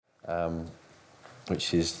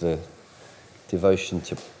which is the devotion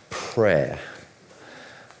to prayer.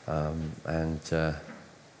 And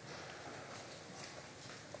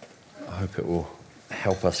I hope it will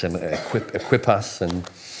help us and equip us and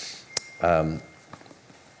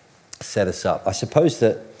set us up. I suppose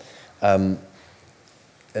that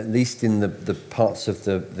at least in the parts of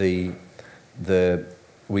the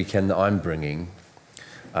weekend that I'm bringing,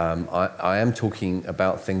 I am talking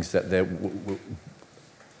about things that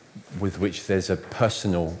with which there's a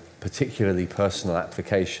particularly personal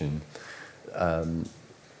application.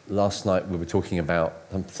 Last night we were talking about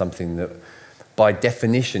something that by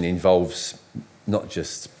definition involves not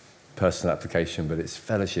just personal application, but it's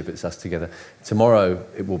fellowship, it's us together. Tomorrow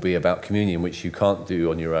it will be about communion, which you can't do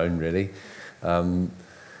on your own really. And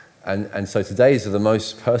so today's are the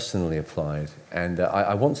most personally applied. And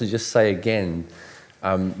I want to just say again,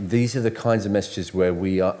 these are the kinds of messages where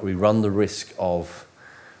we run the risk of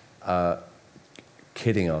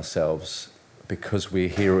kidding ourselves because we're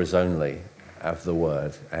hearers only of the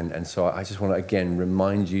word. And so I just want to again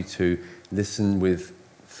remind you to listen with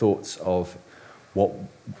thoughts of what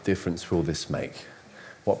difference will this make?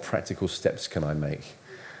 What practical steps can I make?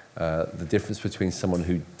 The difference between someone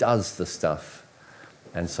who does the stuff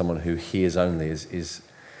and someone who hears only is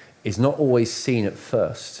not always seen at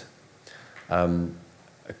first. A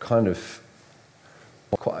kind of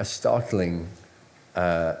quite a startling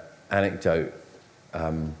anecdote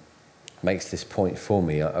makes this point for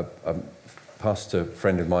me. A pastor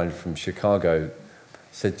friend of mine from Chicago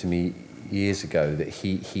said to me years ago that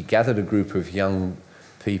he gathered a group of young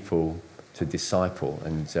people to disciple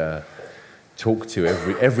and talk to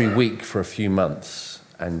every week for a few months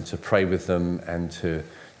and to pray with them and to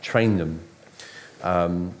train them.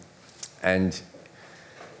 And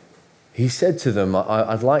he said to them,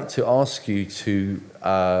 I'd like to ask you to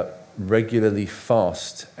regularly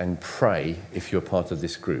fast and pray if you're part of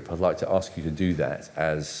this group. I'd like to ask you to do that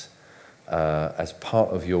as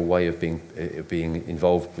part of your way of being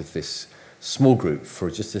involved with this small group for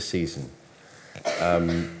just a season.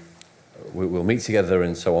 We'll meet together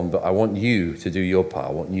and so on, but I want you to do your part.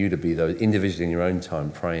 I want you to be those individually in your own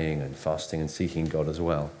time praying and fasting and seeking God as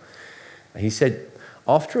well. And he said,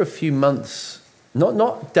 after a few months,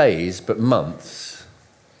 not days, but months,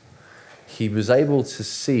 he was able to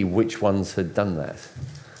see which ones had done that.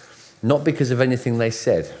 Not because of anything they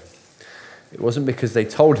said. It wasn't because they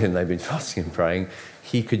told him they'd been fasting and praying.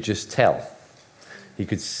 He could just tell. He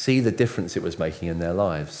could see the difference it was making in their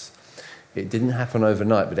lives. It didn't happen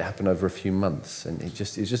overnight, but it happened over a few months. And it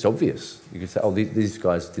was just obvious. You could say, oh, these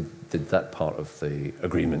guys did that part of the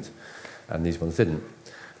agreement, and these ones didn't.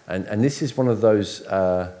 And this is one of those,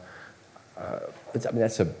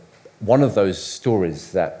 that's one of those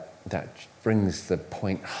stories that brings the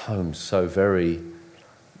point home so very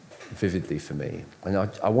vividly for me. And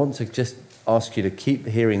I want to just ask you to keep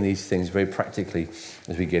hearing these things very practically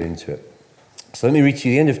as we get into it. So let me read to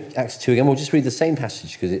you the end of Acts 2 again. We'll just read the same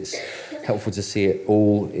passage because it's helpful to see it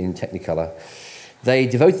all in Technicolor. They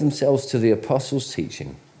devoted themselves to the apostles'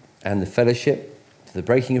 teaching and the fellowship, to the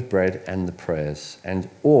breaking of bread and the prayers. And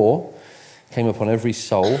awe came upon every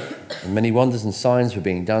soul, and many wonders and signs were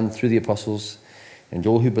being done through the apostles, and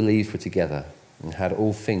all who believed were together and had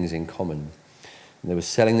all things in common. And they were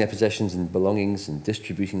selling their possessions and belongings and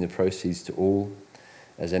distributing the proceeds to all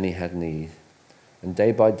as any had need. And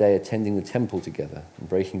day by day, attending the temple together and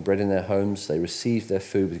breaking bread in their homes, they received their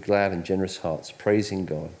food with glad and generous hearts, praising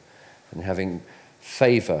God and having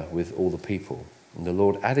favor with all the people. And the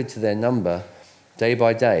Lord added to their number day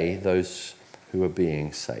by day those who were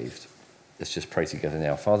being saved. Let's just pray together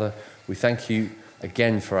now. Father, we thank you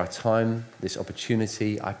again for our time, this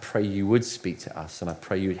opportunity. I pray you would speak to us, and I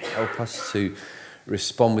pray you would help us to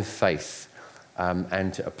respond with faith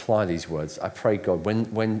and to apply these words. I pray, God,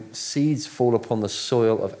 when seeds fall upon the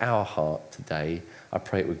soil of our heart today, I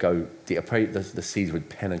pray it would go deep. I pray the seeds would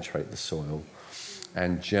penetrate the soil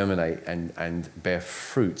and germinate and bear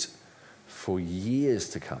fruit for years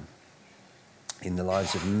to come in the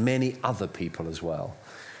lives of many other people as well.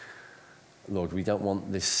 Lord, we don't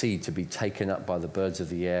want this seed to be taken up by the birds of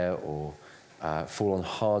the air or fall on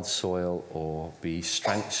hard soil or be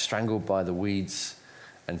strangled by the weeds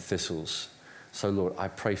and thistles. So, Lord, I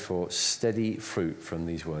pray for steady fruit from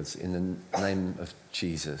these words in the name of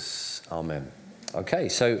Jesus. Amen. Okay,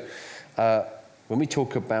 so when we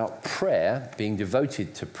talk about prayer, being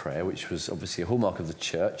devoted to prayer, which was obviously a hallmark of the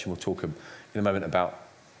church, and we'll talk in a moment about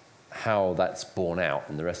how that's borne out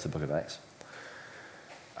in the rest of the book of Acts,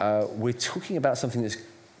 we're talking about something that's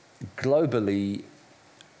globally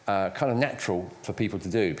kind of natural for people to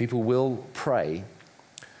do. People will pray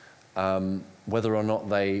whether or not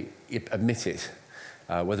they admit it,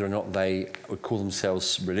 whether or not they would call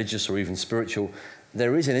themselves religious or even spiritual,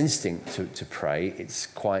 there is an instinct to pray. It's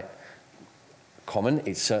quite common.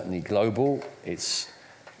 It's certainly global. It's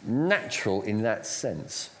natural in that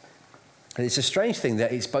sense. And it's a strange thing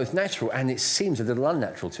that it's both natural and it seems a little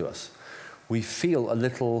unnatural to us. We feel a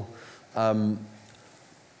little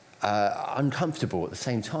uncomfortable at the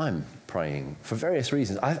same time praying for various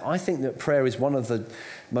reasons. I think that prayer is one of the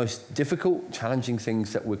most difficult, challenging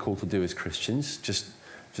things that we're called to do as Christians. Just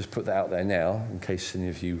put that out there now, in case any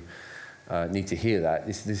of you need to hear that.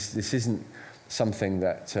 This isn't something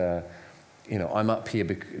that I'm up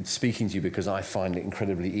here speaking to you because I find it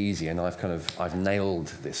incredibly easy and I've nailed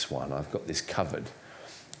this one. I've got this covered.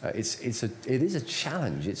 It is a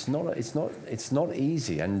challenge. It's not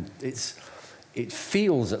easy, and it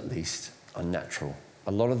feels at least unnatural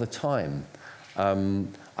a lot of the time.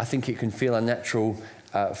 I think it can feel unnatural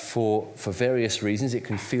for various reasons. It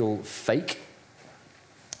can feel fake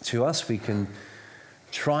to us. We can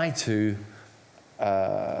try to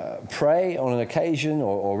pray on an occasion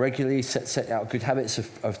or regularly set out good habits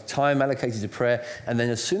of time allocated to prayer, and then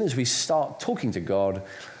as soon as we start talking to God,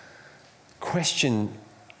 question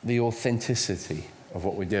the authenticity of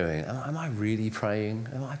what we're doing. Am I really praying?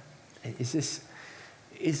 Is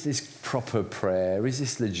this proper prayer? Is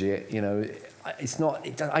this legit? It's not.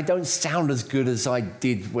 I don't sound as good as I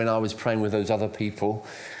did when I was praying with those other people.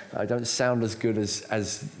 I don't sound as good as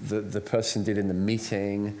the person did in the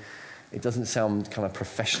meeting. It doesn't sound kind of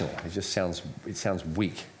professional. It sounds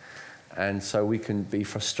weak, and so we can be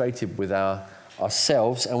frustrated with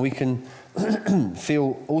ourselves, and we can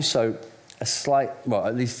feel also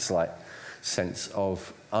at least a slight sense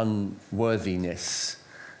of unworthiness,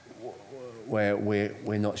 where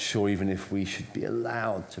we're not sure even if we should be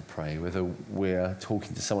allowed to pray, whether we're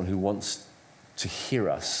talking to someone who wants to hear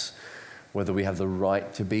us, whether we have the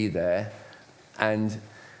right to be there, and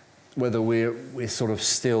whether we're sort of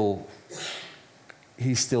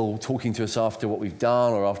he's still talking to us after what we've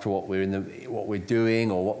done or after what we're doing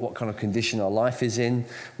or what kind of condition our life is in.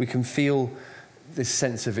 We can feel this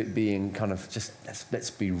sense of it being kind of just, let's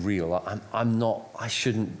be real. I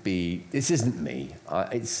shouldn't be, this isn't me.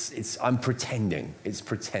 I'm pretending. It's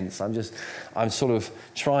pretense. I'm sort of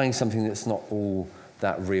trying something that's not all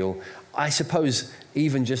that real. I suppose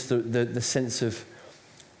even just the sense of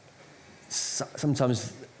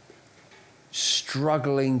sometimes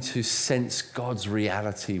struggling to sense God's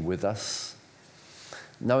reality with us,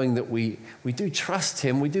 knowing that we do trust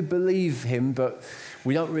him, we do believe him, but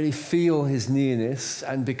we don't really feel his nearness,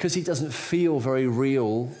 and because he doesn't feel very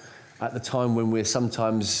real at the time when we're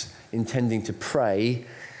sometimes intending to pray,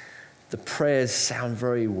 the prayers sound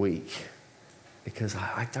very weak because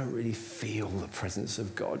I don't really feel the presence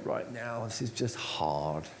of God right now. This is just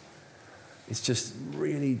hard. It's just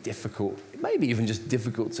really difficult, maybe even just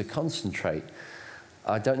difficult to concentrate.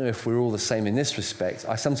 I don't know if we're all the same in this respect.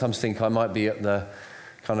 I sometimes think I might be at the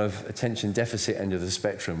kind of attention deficit end of the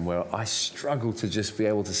spectrum where I struggle to just be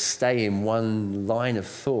able to stay in one line of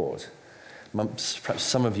thought. Perhaps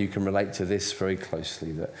some of you can relate to this very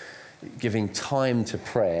closely, that giving time to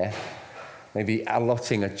prayer, maybe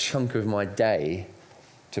allotting a chunk of my day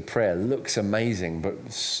to prayer looks amazing, but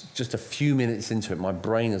just a few minutes into it, my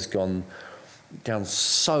brain has gone down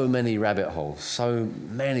so many rabbit holes, so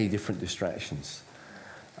many different distractions.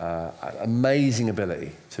 Amazing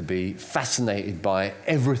ability to be fascinated by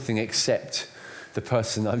everything except the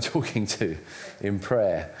person I'm talking to in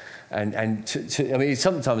prayer. And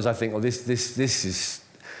sometimes I think, this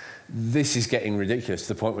is getting ridiculous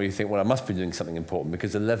to the point where you think, I must be doing something important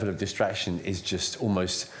because the level of distraction is just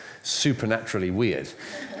almost supernaturally weird.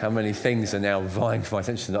 How many things are now vying for my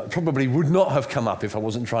attention that probably would not have come up if I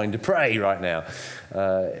wasn't trying to pray right now.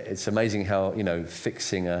 It's amazing how,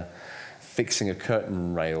 fixing a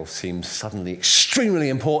curtain rail seems suddenly extremely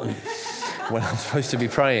important when I'm supposed to be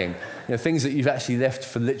praying. Things that you've actually left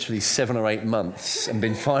for literally 7 or 8 months and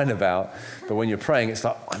been fine about, but when you're praying, it's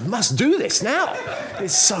like, I must do this now.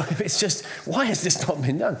 It's just, why has this not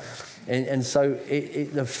been done? And so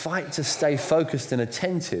the fight to stay focused and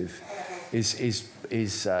attentive is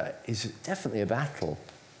definitely a battle.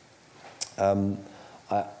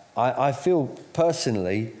 I feel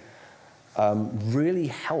personally really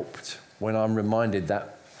helped when I'm reminded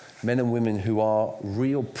that men and women who are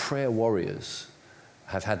real prayer warriors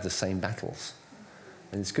have had the same battles.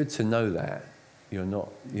 And it's good to know that you're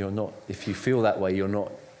not, if you feel that way, you're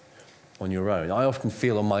not on your own. I often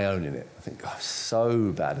feel on my own in it. I think, I'm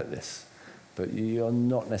so bad at this. But you're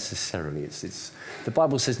not necessarily. The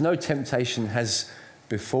Bible says no temptation has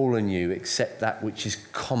befallen you except that which is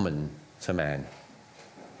common to man.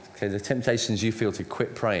 Okay, the temptations you feel to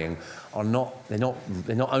quit praying are they're not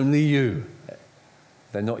only you.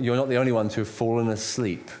 You're not the only one to have fallen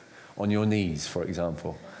asleep on your knees, for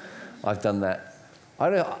example. I've done that.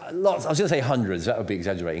 I don't know, lots. I was going to say hundreds. That would be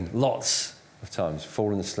exaggerating. Lots of times,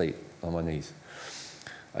 fallen asleep on my knees.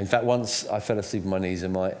 In fact, once I fell asleep on my knees,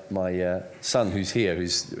 and my son, who's here,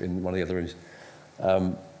 who's in one of the other rooms,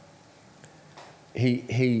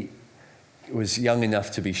 he was young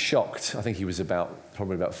enough to be shocked. I think he was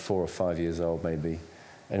probably about 4 or 5 years old, maybe.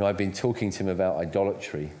 And I'd been talking to him about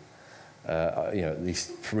idolatry. At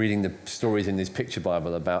least reading the stories in this picture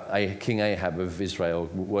Bible about King Ahab of Israel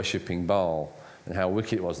worshipping Baal and how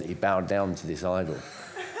wicked it was that he bowed down to this idol.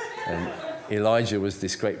 And Elijah was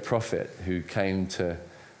this great prophet who came to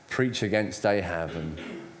preach against Ahab and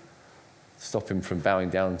stop him from bowing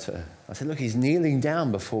down to... I said, look, he's kneeling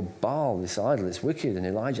down before Baal, this idol. It's wicked, and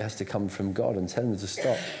Elijah has to come from God and tell him to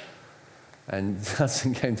stop. And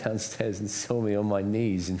Hudson came downstairs and saw me on my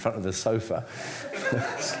knees in front of the sofa.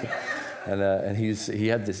 And he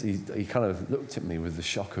kind of looked at me with the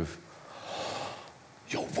shock of,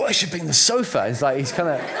 you're worshipping the sofa. It's like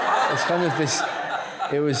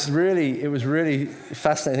it was really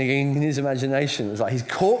fascinating in his imagination. It was like he's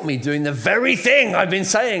caught me doing the very thing I've been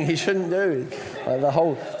saying he shouldn't do.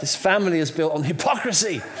 This family is built on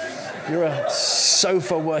hypocrisy. You're a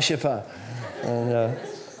sofa worshipper. And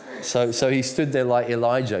so he stood there like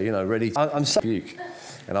Elijah, ready. I'm so rebuke.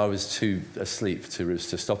 And I was too asleep to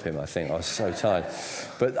stop him, I think. I was so tired.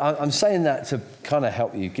 But I'm saying that to kind of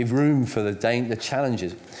help you, give room for the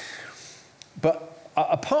challenges. But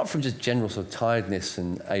apart from just general sort of tiredness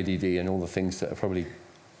and ADD and all the things that are probably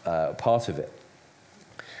part of it,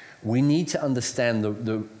 we need to understand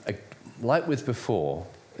like with before,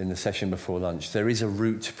 in the session before lunch, there is a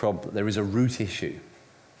root problem, there is a root issue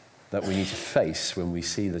that we need to face when we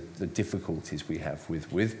see the difficulties we have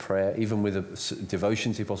with prayer, even with a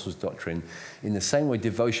devotion to the Apostles' doctrine. In the same way,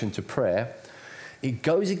 devotion to prayer, it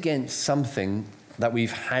goes against something that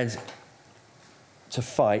we've had to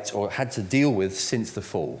fight or had to deal with since the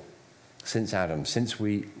fall, since Adam, since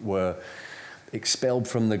we were expelled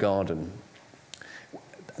from the garden.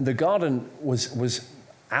 The garden was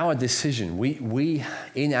our decision. We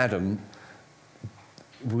in Adam,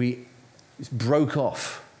 we broke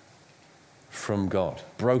off from God,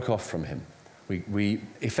 broke off from him. We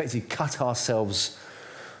effectively cut ourselves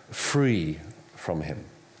free from him.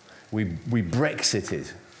 We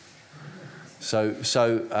Brexited. So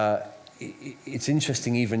it's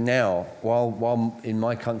interesting even now, while in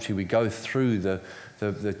my country we go through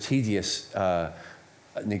the tedious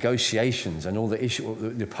negotiations and all the issue,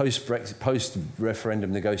 the post-Brexit,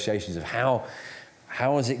 post-referendum negotiations of how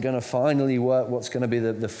is it going to finally work? What's going to be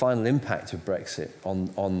the final impact of Brexit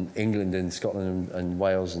on England and Scotland and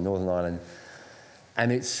Wales and Northern Ireland?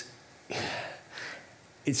 And it's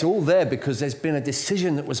all there because there's been a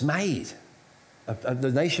decision that was made.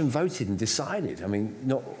 The nation voted and decided. I mean,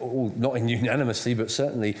 not unanimously, but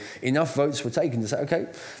certainly enough votes were taken to say, okay,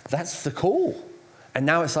 that's the call. And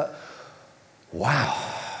now it's like, wow,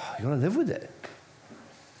 you've got to live with it.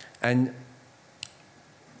 And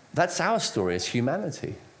that's our story as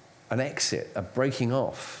humanity, an exit, a breaking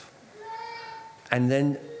off. And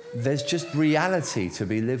then there's just reality to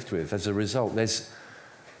be lived with as a result.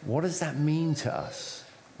 What does that mean to us?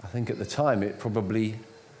 I think at the time it probably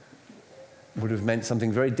would have meant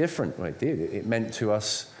something very different. Well, it did. It meant to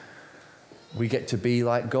us we get to be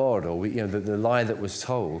like God, or the lie that was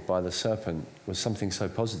told by the serpent was something so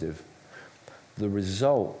positive. The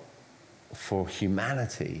result for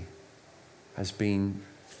humanity has been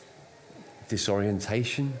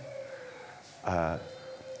disorientation, a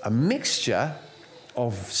mixture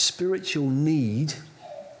of spiritual need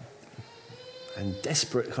and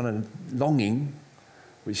desperate kind of longing,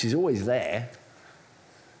 which is always there,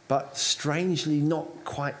 but strangely not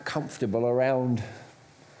quite comfortable around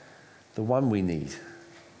the one we need.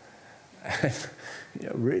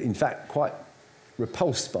 Really, in fact, quite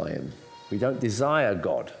repulsed by him. We don't desire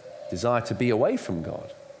God, desire to be away from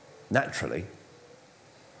God, naturally.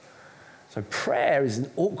 So prayer is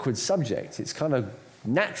an awkward subject. It's kind of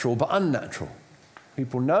natural but unnatural.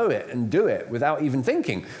 People know it and do it without even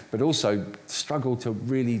thinking, but also struggle to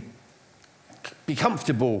really be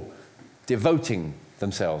comfortable devoting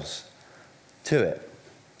themselves to it.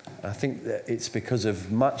 I think that it's because of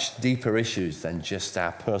much deeper issues than just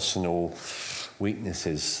our personal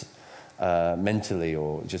weaknesses mentally,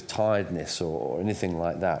 or just tiredness or anything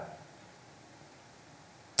like that.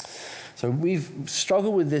 So we've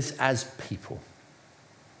struggled with this as people.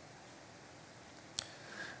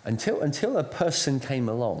 Until a person came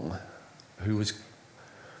along who was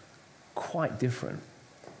quite different,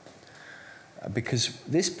 Because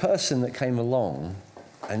this person that came along,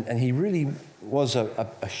 and he really was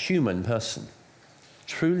a human person,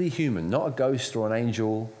 truly human, not a ghost or an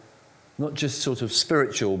angel, not just sort of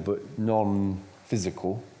spiritual but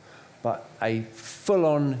non-physical, but a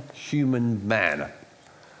full-on human man.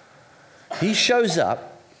 He shows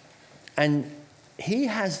up and he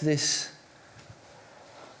has this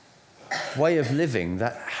way of living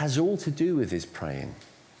that has all to do with his praying.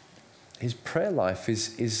 His prayer life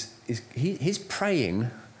his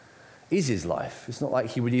praying is his life. It's not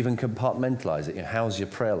like he would even compartmentalize it. How's your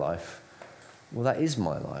prayer life? Well, that is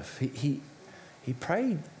my life. He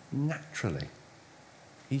prayed naturally.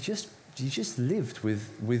 He just lived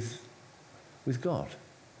with God.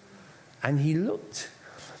 And he looked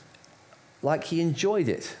like he enjoyed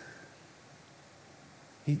it.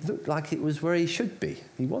 He looked like it was where he should be.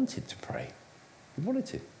 He wanted to pray. He wanted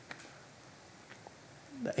to.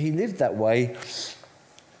 He lived that way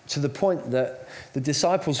to the point that the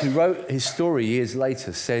disciples who wrote his story years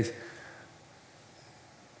later said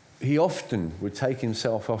he often would take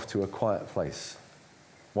himself off to a quiet place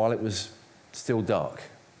while it was still dark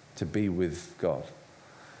to be with God.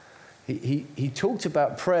 He talked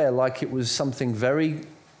about prayer like it was something very,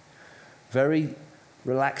 very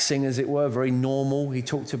relaxing, as it were, very normal. He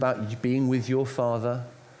talked about being with your Father.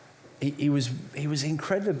 He was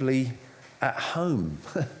incredibly at home.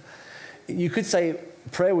 You could say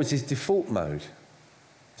prayer was his default mode.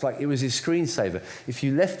 It's like it was his screensaver. If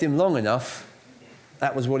you left him long enough,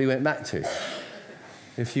 that was what he went back to.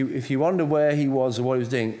 If you wonder where he was or what he was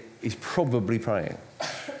doing, he's probably praying.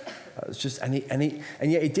 It's just and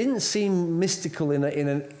yet it didn't seem mystical in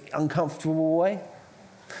an uncomfortable way.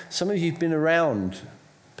 Some of you've been around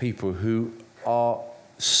people who are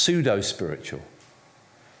pseudo-spiritual.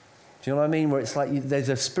 Do you know what I mean? Where it's like there's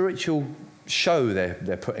a spiritual show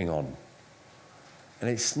they're putting on. And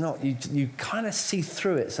it's not, you kind of see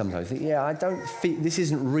through it sometimes. Think, yeah, I don't feel, this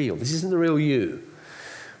isn't real. This isn't the real you.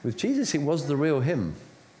 With Jesus, it was the real him.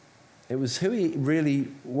 It was who he really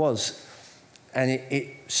was. And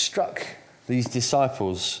it struck these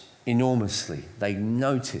disciples enormously. They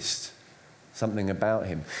noticed something about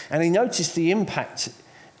him. And he noticed the impact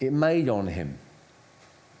it made on him.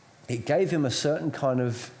 It gave him a certain kind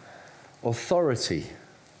of authority.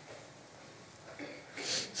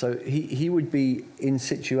 So he would be in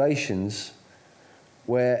situations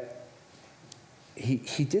where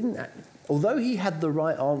he didn't, although he had the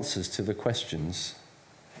right answers to the questions,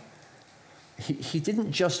 he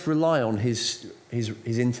didn't just rely on his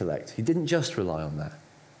intellect. He didn't just rely on that.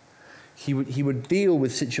 He would deal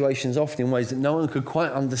with situations often in ways that no one could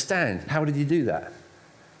quite understand. How did he do that?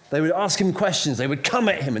 They would ask him questions. They would come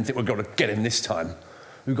at him and think, we've got to get him this time.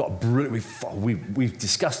 We've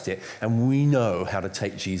discussed it, and we know how to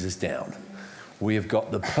take Jesus down. We have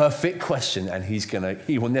got the perfect question, and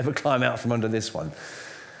he will never climb out from under this one.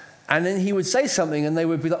 And then he would say something, and they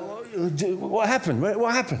would be like, what happened?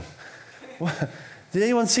 What happened? Did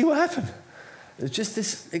anyone see what happened? It was just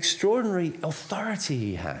this extraordinary authority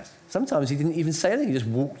he had. Sometimes he didn't even say anything. He just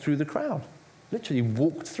walked through the crowd. Literally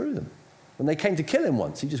walked through them. When they came to kill him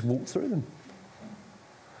once, he just walked through them.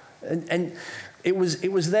 And it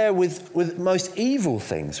was there with most evil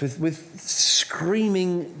things, with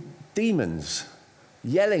screaming demons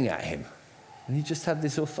yelling at him. And he just had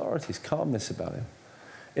this authority, this calmness about him.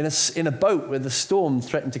 In a boat where the storm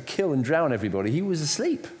threatened to kill and drown everybody, he was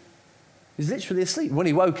asleep. He was literally asleep. When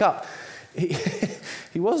he woke up,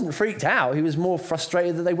 he wasn't freaked out. He was more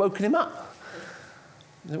frustrated that they'd woken him up.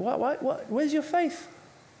 What? Where's your faith?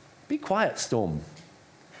 Be quiet, storm.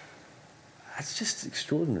 That's just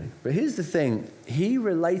extraordinary. But here's the thing. He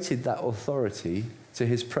related that authority to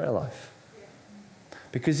his prayer life.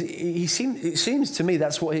 Because it seems to me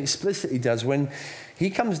that's what he explicitly does when he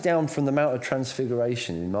comes down from the Mount of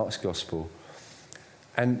Transfiguration in Mark's Gospel.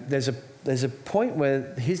 And there's a point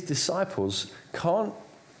where his disciples can't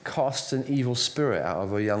cast an evil spirit out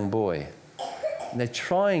of a young boy. And they're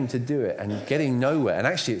trying to do it and getting nowhere. And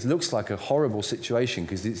actually it looks like a horrible situation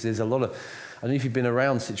because there's a lot of, I don't know if you've been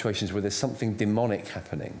around situations where there's something demonic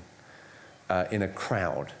happening in a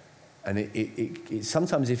crowd. And it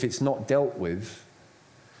sometimes if it's not dealt with,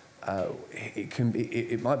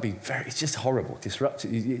 it might be it's just horrible,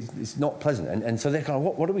 disruptive. It's not pleasant. And so they're kind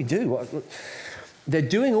of, what do we do? They're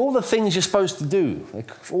doing all the things you're supposed to do.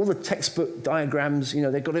 All the textbook diagrams,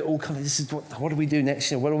 they've got it all kind of, this is what do we do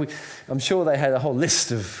next? I'm sure they had a whole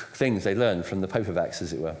list of things they learned from the paperbacks,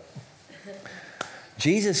 as it were.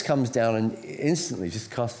 Jesus comes down and instantly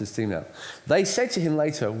just casts this demon out. They said to him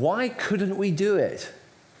later, why couldn't we do it?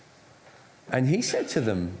 And he said to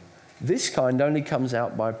them, this kind only comes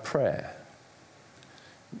out by prayer.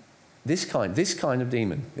 This kind of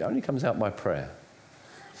demon, it only comes out by prayer.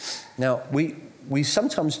 Now, we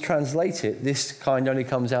sometimes translate it, this kind only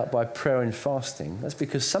comes out by prayer and fasting. That's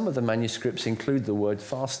because some of the manuscripts include the word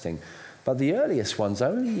fasting, but the earliest ones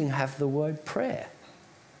only have the word prayer.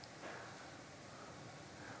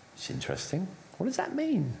 It's interesting. What does that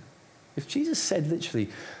mean? If Jesus said literally,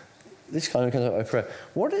 this kind of comes out by prayer,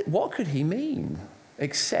 what could he mean?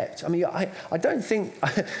 Except, I don't think,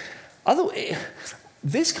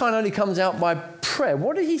 this kind only comes out by prayer.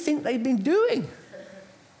 What did he think they'd been doing?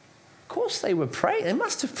 Of course they were praying. They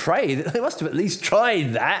must have prayed. They must have at least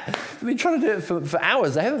tried that. They've been trying to do it for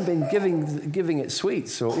hours. They haven't been giving it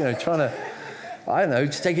sweets or, trying to, I don't know,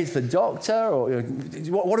 to take it to the doctor or,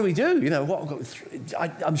 what do we do?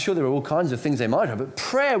 I'm sure there are all kinds of things they might have, but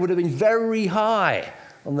prayer would have been very high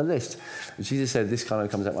on the list. And Jesus said, this kind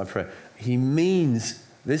of comes out by prayer. He means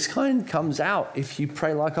this kind comes out if you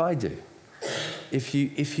pray like I do. If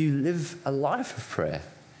you live a life of prayer.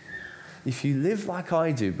 If you live like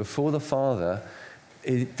I do before the Father,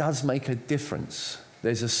 it does make a difference.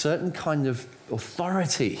 There's a certain kind of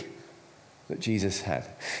authority that Jesus had.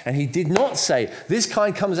 And he did not say, this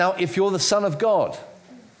kind comes out if you're the Son of God.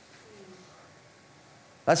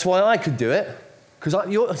 That's why I could do it. Because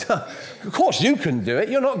of course you couldn't do it.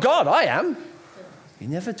 You're not God, I am. He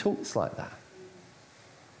never talks like that.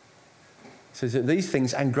 He says that these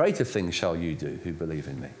things and greater things shall you do who believe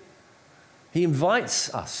in me. He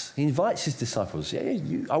invites us. He invites his disciples.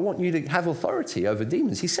 I want you to have authority over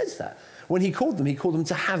demons. He says that. When he called them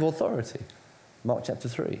to have authority. Mark chapter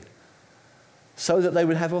 3. So that they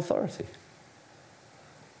would have authority.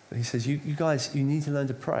 But he says, you guys, you need to learn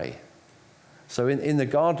to pray. So in the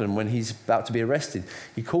garden, when he's about to be arrested,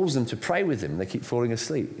 he calls them to pray with him. They keep falling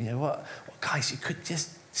asleep. What? Guys, you could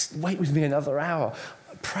just wait with me another hour.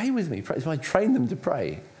 Pray with me. I train them to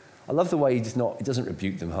pray. I love the way he doesn't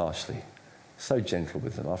rebuke them harshly. So gentle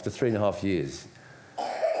with them. After 3.5 years,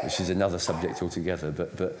 which is another subject altogether,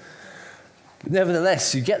 but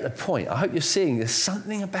nevertheless, you get the point. I hope you're seeing there's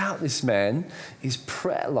something about this man. His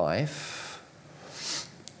prayer life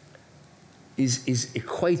is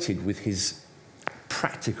equated with his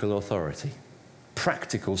practical authority,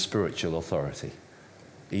 practical spiritual authority.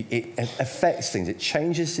 It affects things. It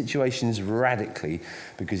changes situations radically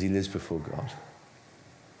because he lives before God.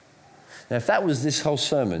 Now, if that was this whole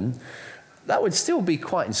sermon, that would still be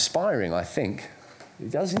quite inspiring, I think. It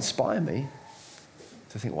does inspire me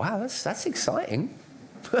to think, wow, that's exciting.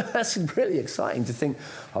 That's really exciting to think,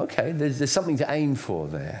 okay, there's something to aim for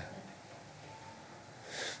there.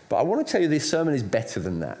 But I want to tell you this sermon is better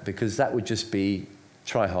than that, because that would just be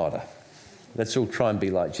try harder. Let's all try and be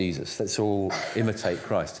like Jesus. Let's all imitate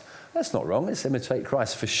Christ. That's not wrong. Let's imitate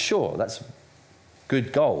Christ for sure. That's a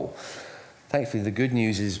good goal. Thankfully, the good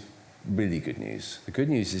news is really good news. The good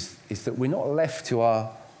news is that we're not left to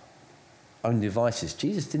our own devices.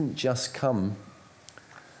 Jesus didn't just come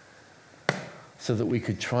so that we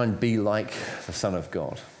could try and be like the Son of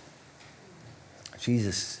God.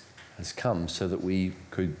 Jesus has come so that we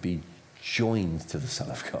could be joined to the Son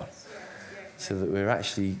of God, so that we're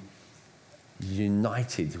actually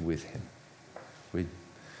united with him.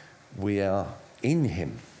 We are in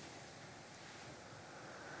him.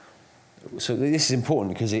 So this is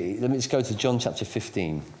important because let me just go to John chapter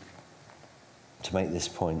 15 to make this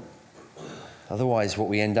point. Otherwise, what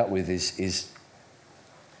we end up with is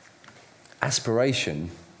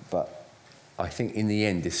aspiration, but I think in the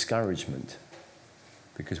end, discouragement,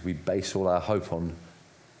 because we base all our hope on,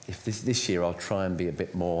 if this year I'll try and be a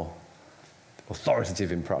bit more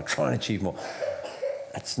authoritative in prayer, I'll try and achieve more.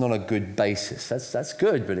 That's not a good basis. That's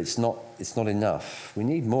good, but it's not enough. We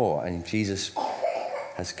need more, and Jesus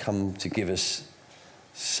has come to give us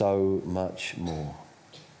so much more.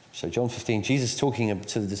 So John 15, Jesus talking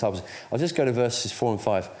to the disciples. I'll just go to verses 4 and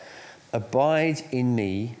 5. Abide in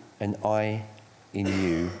me and I in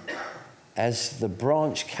you, as the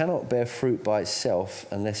branch cannot bear fruit by itself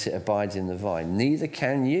unless it abides in the vine. Neither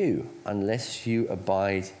can you unless you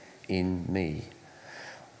abide in me.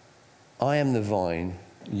 I am the vine,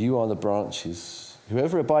 you are the branches.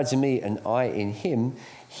 Whoever abides in me and I in him,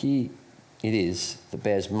 he it is that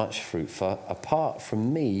bears much fruit. For apart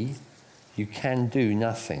from me, you can do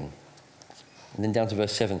nothing. And then down to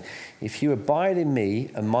verse 7. If you abide in me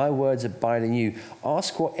and my words abide in you,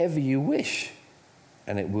 ask whatever you wish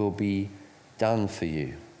and it will be done for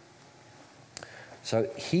you. So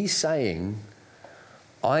he's saying,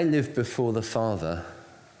 I live before the Father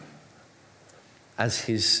as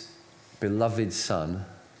his beloved Son.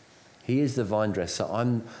 He is the vine dresser.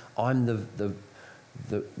 I'm the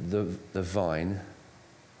vine.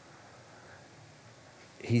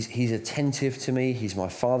 He's attentive to me. He's my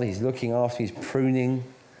Father. He's looking after me. He's pruning.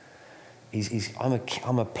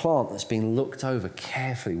 I'm a plant that's being looked over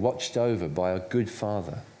carefully, watched over by a good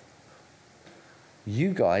Father.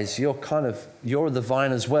 You guys, you're the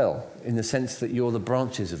vine as well, in the sense that you're the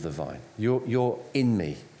branches of the vine. You're in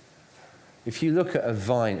me. If you look at a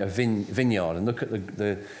vineyard, and look at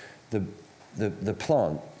the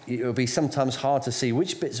plant, it'll be sometimes hard to see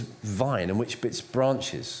which bit's vine and which bit's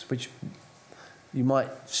branches.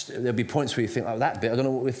 There'll be points where you think, oh, that bit, I don't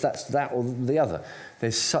know if that's that or the other.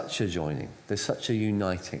 There's such a joining. There's such a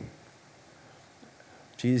uniting.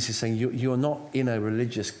 Jesus is saying you're not in a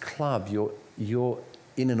religious club. You're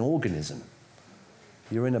in an organism.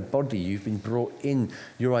 You're in a body. You've been brought in.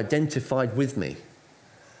 You're identified with me.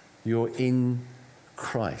 You're in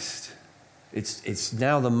Christ. It's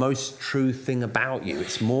now the most true thing about you.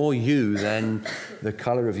 It's more you than the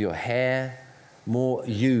color of your hair, more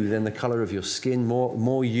you than the color of your skin,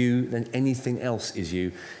 more you than anything else is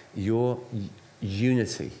you. Your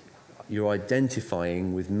unity, your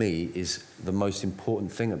identifying with me is the most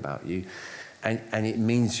important thing about you. And it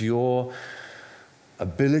means your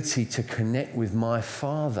ability to connect with my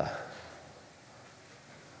Father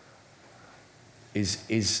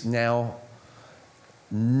is now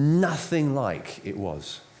nothing like it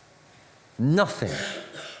was. Nothing.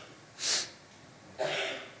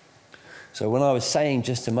 So when I was saying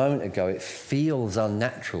just a moment ago, it feels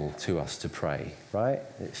unnatural to us to pray, right?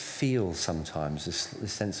 It feels sometimes this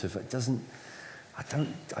sense of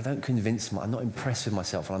I don't convince I'm not impressed with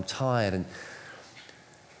myself, and I'm tired, and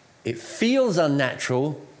it feels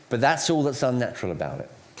unnatural, but that's all that's unnatural about it.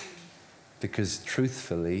 Because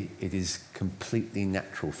truthfully, it is completely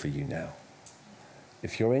natural for you now.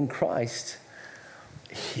 If you're in Christ,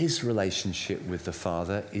 his relationship with the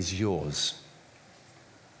Father is yours.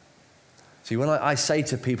 See, when I say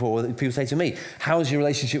to people, or people say to me, how's your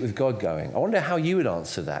relationship with God going? I wonder how you would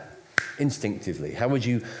answer that instinctively. How would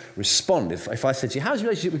you respond if I said to you, how's your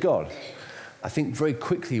relationship with God? I think very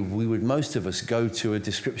quickly most of us go to a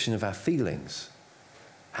description of our feelings.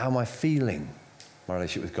 How am I feeling my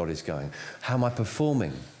relationship with God is going? How am I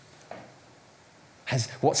performing?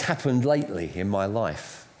 What's happened lately in my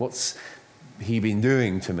life? What's he been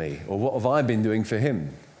doing to me? Or what have I been doing for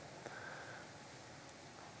him?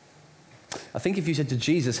 I think if you said to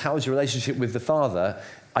Jesus, how is your relationship with the Father?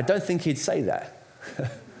 I don't think he'd say that.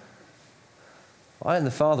 I and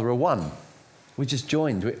the Father are one. We just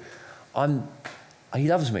joined. He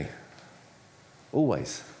loves me.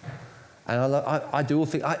 Always. And I do all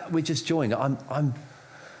things. We just joined. I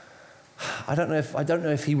don't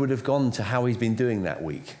know if he would have gone to how he's been doing that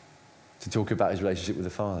week to talk about his relationship with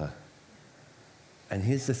the Father. And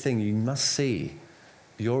here's the thing, you must see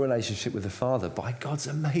your relationship with the Father, by God's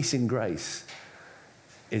amazing grace,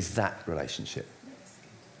 is that relationship.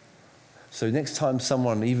 So next time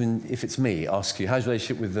someone, even if it's me, asks you, how's your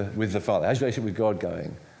relationship with the Father? How's your relationship with God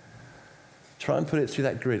going? Try and put it through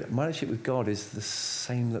that grid. My relationship with God is the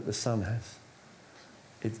same that the Son has.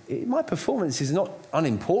 My performance is not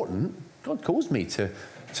unimportant. God calls me to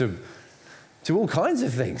all kinds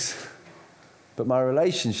of things. But my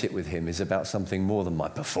relationship with him is about something more than my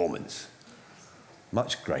performance.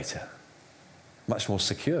 Much greater, much more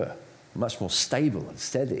secure, much more stable and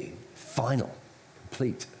steady, final,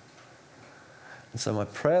 complete. And so my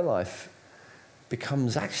prayer life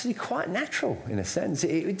becomes actually quite natural in a sense.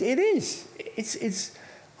 It is.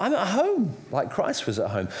 I'm at home like Christ was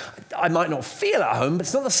at home. I might not feel at home, but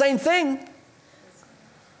it's not the same thing.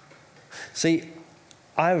 See,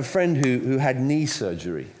 I have a friend who had knee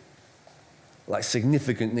surgery, like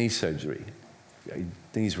significant knee surgery. His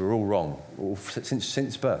knees were all wrong,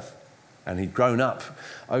 since birth. And he'd grown up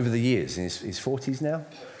over the years, in his 40s now,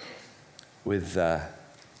 with a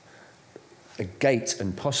gait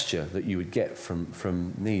and posture that you would get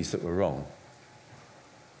from knees that were wrong.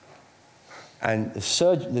 And the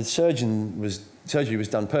surgery was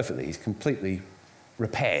done perfectly. He's completely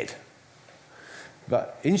repaired.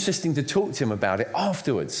 But interesting to talk to him about it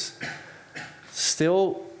afterwards.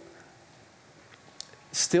 Still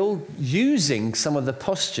using some of the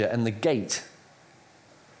posture and the gait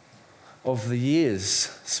of the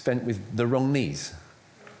years spent with the wrong knees.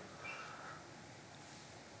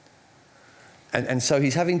 And so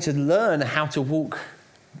he's having to learn how to walk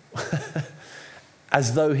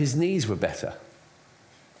as though his knees were better.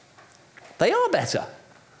 They are better.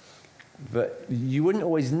 But you wouldn't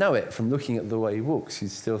always know it from looking at the way he walks.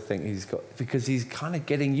 You'd still think because he's kind of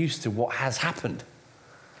getting used to what has happened.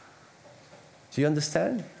 Do you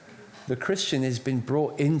understand? The Christian has been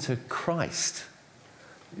brought into Christ.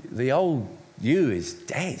 The old you is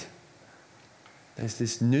dead. There's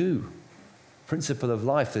this new principle of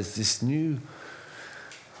life. There's this new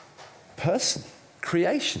person,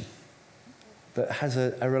 creation, that has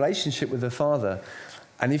a relationship with the Father.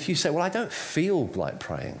 And if you say, well, I don't feel like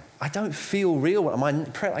praying, I don't feel real,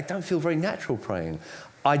 I don't feel very natural praying,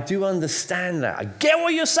 I do understand that. I get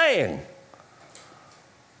what you're saying.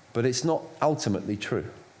 But it's not ultimately true.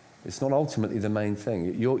 It's not ultimately the main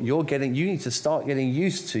thing. You need to start getting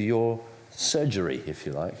used to your surgery, if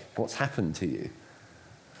you like, what's happened to you.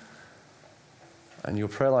 And your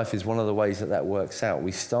prayer life is one of the ways that works out.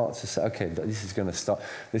 We start to say, okay, this is going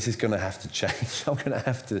to have to change. I'm going to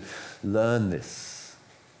have to learn this.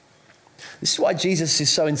 This is why Jesus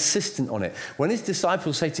is so insistent on it. When his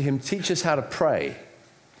disciples say to him, teach us how to pray,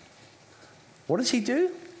 what does he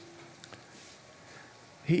do?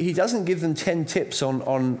 He doesn't give them 10 tips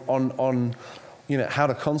on how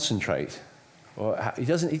to concentrate. Or he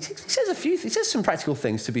says some practical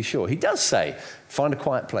things, to be sure. He does say, find a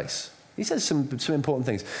quiet place. He says some important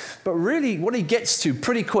things. But really, what he gets to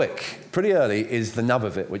pretty early, is the nub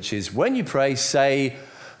of it, which is when you pray, say,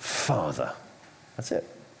 Father. That's it.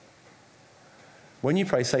 When you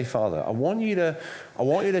pray, say, Father. I want you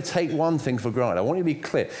to take one thing for granted. I want you to be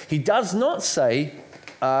clear. He does not say,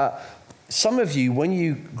 some of you, when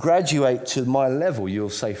you graduate to my level, you'll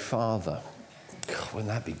say, Father. God, wouldn't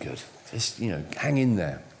that be good? Just, hang in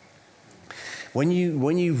there. When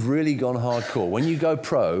you've really gone hardcore, when you go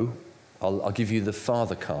pro, I'll give you the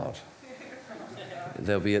Father card.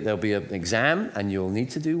 There'll be an exam, and you'll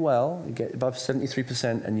need to do well. You get above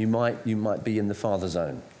 73%, and you might be in the Father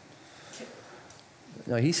zone.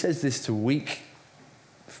 Now, he says this to weak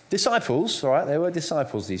disciples, all right? They were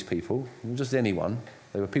disciples, these people, not just anyone.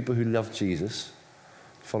 They were people who loved Jesus,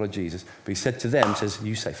 followed Jesus. But he said to them,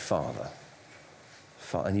 you say, Father.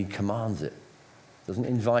 And he commands it. Doesn't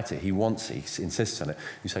invite it. He wants it. He insists on it.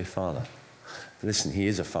 You say, Father. Listen, he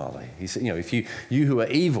is a father. He said, if you who are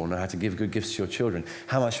evil know how to give good gifts to your children,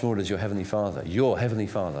 how much more does your heavenly Father,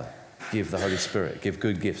 give the Holy Spirit, give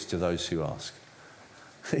good gifts to those who ask?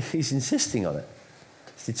 He's insisting on it.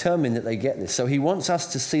 He's determined that they get this. So he wants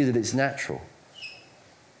us to see that it's natural.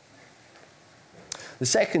 The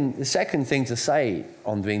second thing to say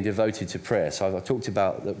on being devoted to prayer, so I've talked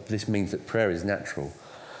about that this means that prayer is natural.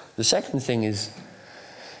 The second thing is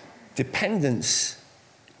dependence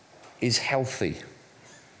is healthy.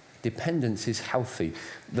 Dependence is healthy.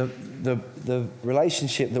 The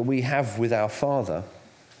relationship that we have with our Father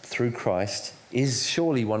through Christ is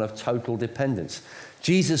surely one of total dependence.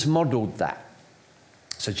 Jesus modeled that.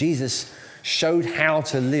 So Jesus showed how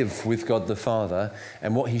to live with God the Father,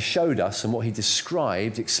 and what he showed us and what he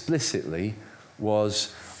described explicitly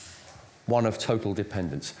was one of total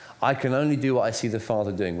dependence. I can only do what I see the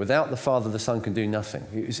Father doing. Without the Father, the Son can do nothing.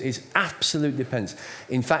 It's absolute dependence.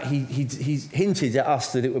 In fact, he hinted at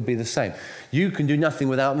us that it would be the same. You can do nothing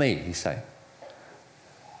without me, he's saying.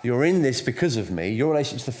 You're in this because of me. Your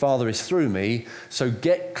relationship to the Father is through me. So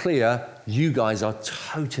get clear, you guys are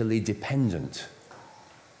totally dependent.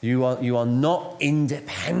 You are not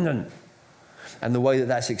independent. And the way that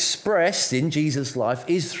that's expressed in Jesus' life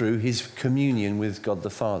is through his communion with God the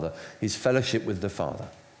Father, his fellowship with the Father,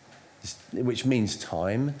 which means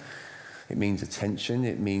time, it means attention,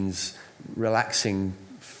 it means relaxing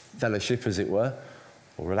fellowship, as it were,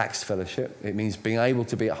 or relaxed fellowship. It means being able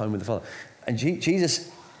to be at home with the Father. And Jesus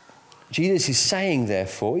is saying,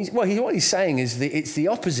 therefore, what he's saying is that it's the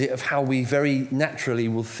opposite of how we very naturally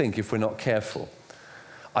will think if we're not careful.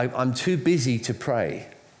 I'm too busy to pray.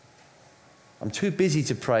 I'm too busy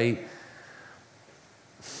to pray.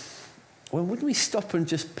 Well, wouldn't we stop and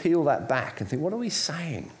just peel that back and think, what are we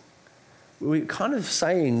saying? We're kind of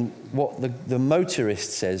saying what the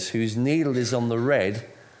motorist says, whose needle is on the red,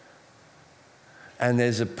 and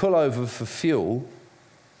there's a pullover for fuel.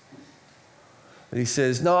 And he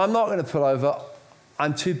says, no, I'm not going to pull over.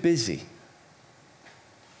 I'm too busy.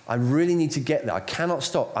 I really need to get there. I cannot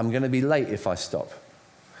stop. I'm going to be late if I stop.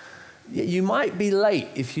 You might be late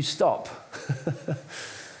if you stop,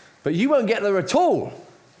 but you won't get there at all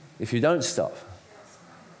if you don't stop.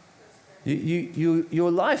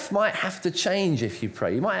 Your life might have to change if you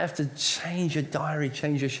pray. You might have to change your diary,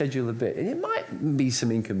 change your schedule a bit. And it might be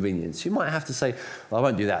some inconvenience. You might have to say, well, I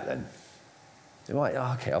won't do that then. You might,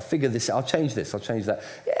 okay, I'll figure this out. I'll change this. I'll change that.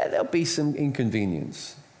 Yeah, there'll be some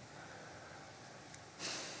inconvenience.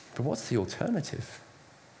 But what's the alternative?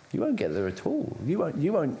 You won't get there at all. You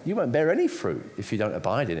won't bear any fruit if you don't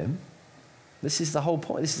abide in him. This is the whole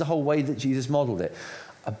point. This is the whole way that Jesus modeled it.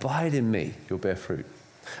 Abide in me, you'll bear fruit.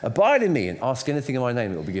 Abide in me and ask anything in my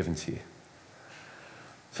name, it will be given to you.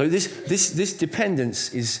 So this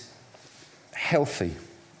dependence is healthy.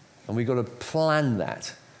 And we've got to plan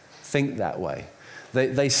that think that way.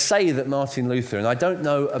 They say that Martin Luther, and I don't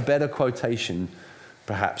know a better quotation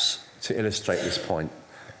perhaps to illustrate this point.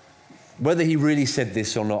 Whether he really said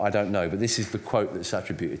this or not, I don't know, but this is the quote that's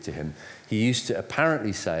attributed to him. He used to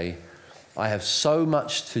apparently say, "I have so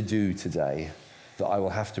much to do today that I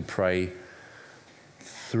will have to pray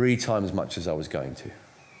 3 times as much as I was going to.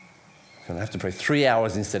 I'm going to have to pray 3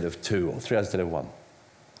 hours instead of 2 or 3 hours instead of 1.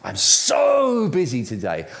 I'm so busy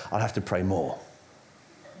today, I'll have to pray more."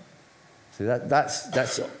 See,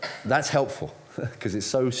 that's helpful because it's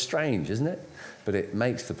so strange, isn't it? But it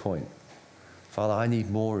makes the point. Father, I need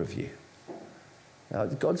more of you. Now,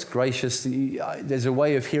 God's gracious. There's a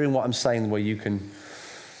way of hearing what I'm saying where you can...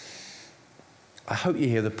 I hope you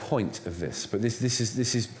hear the point of this, but this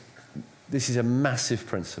is a massive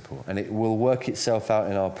principle, and it will work itself out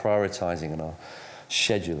in our prioritizing and our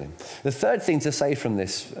scheduling. The third thing to say from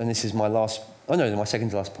this, and this is my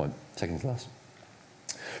second to last point. Second to last.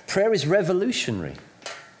 Prayer is revolutionary.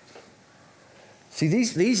 See,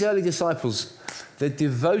 these early disciples, they're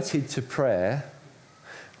devoted to prayer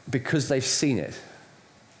because they've seen it.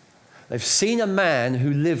 They've seen a man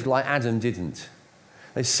who lived like Adam didn't.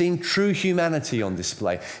 They've seen true humanity on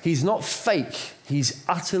display. He's not fake. He's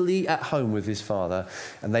utterly at home with his Father,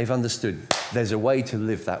 and they've understood there's a way to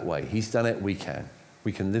live that way. He's done it, we can.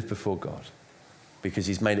 We can live before God because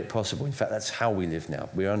he's made it possible. In fact, that's how we live now.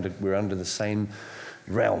 We're under the same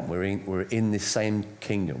realm. We're in this same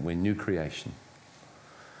kingdom. We're new creation.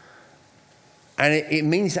 And it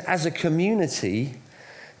means that as a community,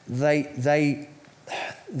 they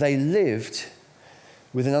lived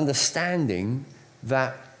with an understanding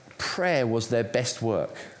that prayer was their best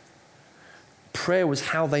work. Prayer was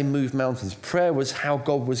how they moved mountains. Prayer was how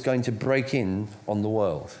God was going to break in on the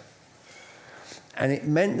world. And it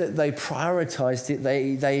meant that they prioritized it.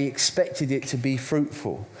 They expected it to be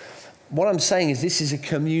fruitful. What I'm saying is this is a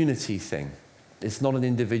community thing. It's not an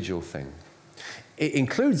individual thing. It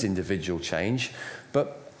includes individual change,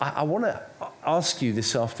 but I want to ask you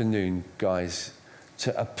this afternoon, guys,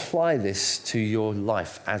 to apply this to your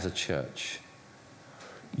life as a church.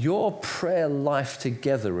 Your prayer life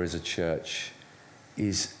together as a church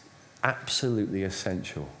is absolutely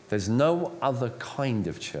essential. There's no other kind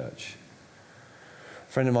of church.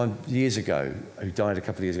 A friend of mine years ago, who died a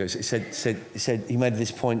couple of years ago, said he made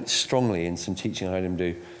this point strongly in some teaching I heard him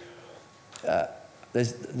do.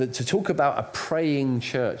 To talk about a praying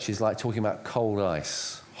church is like talking about cold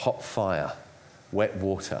ice, hot fire, wet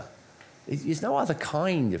water. There's no other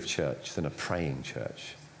kind of church than a praying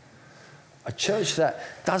church. A church that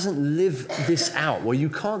doesn't live this out, where you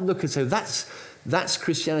can't look and say, that's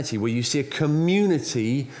Christianity, where you see a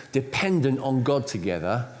community dependent on God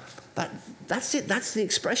together. That's it. That's the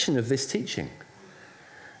expression of this teaching.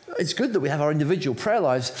 It's good that we have our individual prayer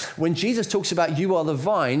lives. When Jesus talks about I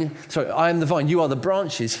am the vine, you are the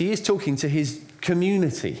branches, he is talking to his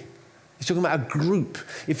community. He's talking about a group.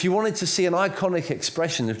 If you wanted to see an iconic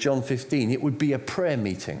expression of John 15, it would be a prayer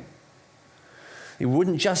meeting. It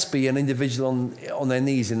wouldn't just be an individual on their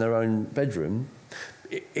knees in their own bedroom.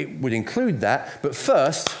 It would include that, but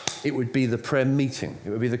first, it would be the prayer meeting. It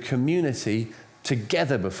would be the community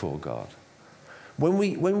together before God. When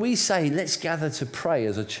we say, let's gather to pray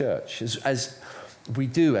as a church, as we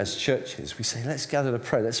do as churches, we say, let's gather to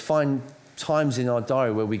pray. Let's find times in our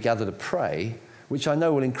diary where we gather to pray, which I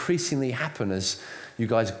know will increasingly happen as you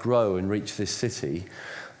guys grow and reach this city.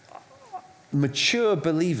 Mature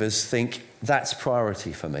believers think that's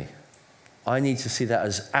priority for me. I need to see that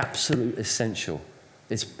as absolute essential.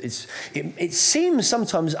 It seems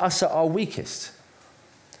sometimes us at our weakest.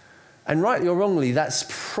 And rightly or wrongly, that's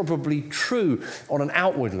probably true on an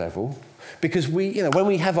outward level, because when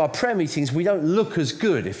we have our prayer meetings, we don't look as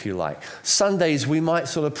good, if you like. Sundays, we might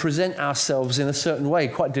sort of present ourselves in a certain way,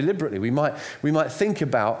 quite deliberately. We might think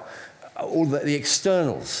about all the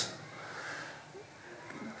externals.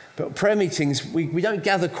 But prayer meetings, we don't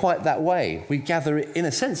gather quite that way. We gather, in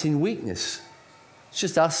a sense, in weakness. It's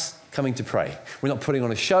just us coming to pray. We're not putting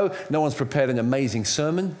on a show. No one's prepared an amazing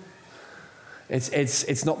sermon.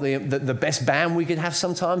 It's not the best band we could have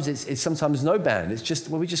sometimes. It's sometimes no band. It's just,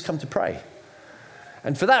 we just come to pray.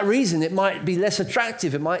 And for that reason, it might be less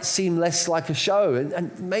attractive. It might seem less like a show.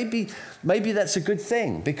 And maybe that's a good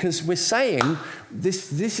thing, because we're saying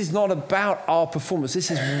this is not about our performance.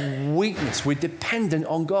 This is weakness. We're dependent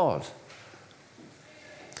on God.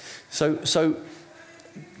 So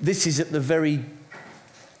this is at the very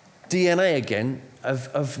DNA again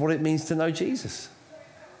of what it means to know Jesus.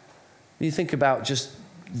 You think about just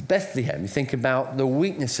Bethlehem, you think about the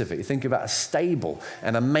weakness of it, you think about a stable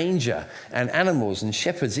and a manger and animals and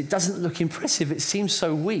shepherds. It doesn't look impressive. It seems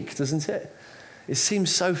so weak, doesn't it? It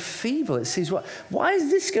seems so feeble. It seems, why is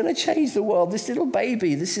this going to change the world? This little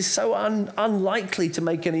baby, this is so unlikely to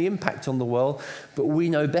make any impact on the world, but we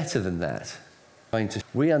know better than that.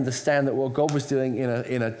 We understand that what God was doing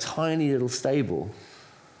in a tiny little stable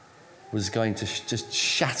was going to just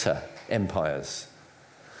shatter empires.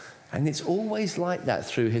 And it's always like that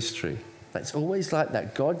through history. It's always like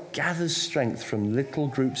that. God gathers strength from little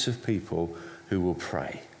groups of people who will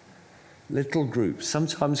pray. Little groups,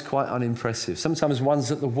 sometimes quite unimpressive, sometimes ones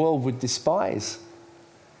that the world would despise.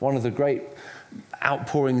 One of the great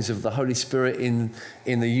outpourings of the Holy Spirit in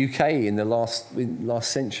the UK in the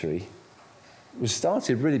last century was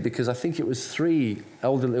started really because I think it was two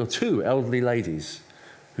elderly ladies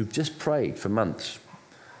who just prayed for months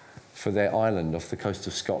for their island off the coast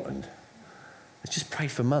of Scotland. They just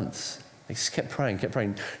prayed for months. They just kept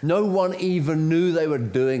praying. No one even knew they were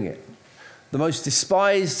doing it. The most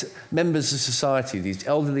despised members of society, these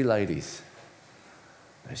elderly ladies,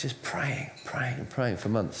 they were just praying for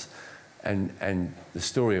months. And the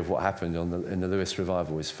story of what happened in the Lewis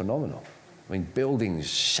revival is phenomenal. I mean, buildings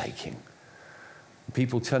shaking.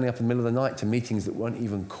 People turning up in the middle of the night to meetings that weren't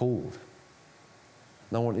even called.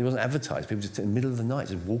 It wasn't advertised. People just in the middle of the night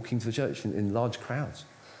just walking to the church in large crowds.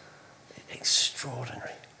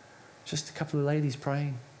 Extraordinary. Just a couple of ladies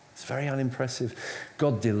praying. It's very unimpressive.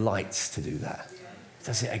 God delights to do that. He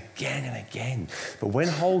does it again and again. But when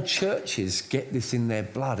whole churches get this in their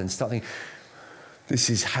blood and start thinking, this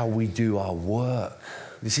is how we do our work.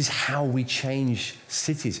 This is how we change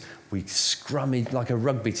cities. We scrum it like a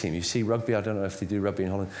rugby team. You see rugby, I don't know if they do rugby in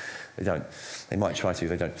Holland. They don't. They might try to,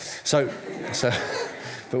 they don't. So,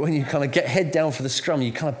 but when you kind of get head down for the scrum,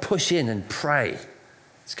 you kind of push in and pray.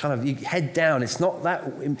 It's kind of, you head down. It's not that,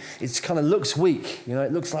 it kind of looks weak.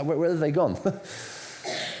 It looks like, where have they gone?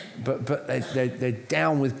 but they're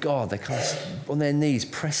down with God. They're kind of on their knees,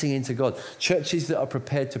 pressing into God. Churches that are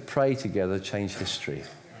prepared to pray together change history.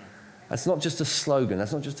 That's not just a slogan.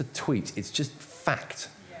 That's not just a tweet. It's just fact.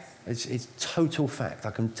 It's total fact.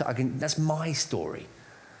 I can. That's my story.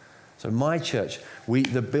 So my church, we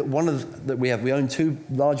own 2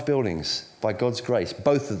 large buildings by God's grace.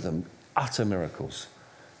 Both of them utter miracles.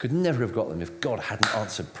 Could never have got them if God hadn't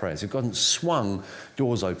answered prayers, if God hadn't swung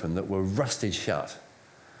doors open that were rusted shut.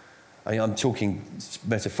 I'm talking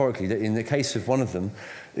metaphorically. That in the case of one of them,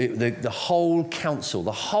 the whole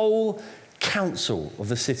council of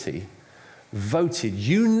the city voted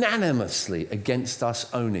unanimously against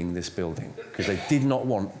us owning this building because they did not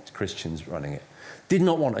want Christians running it, did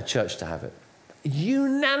not want a church to have it. A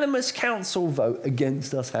unanimous council vote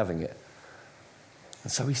against us having it.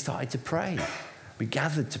 And so we started to pray. We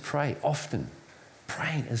gathered to pray often,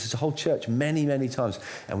 praying as a whole church many, many times,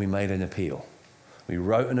 and we made an appeal. We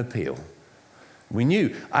wrote an appeal. We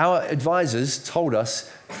knew, our advisors told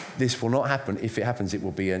us this will not happen. If it happens, it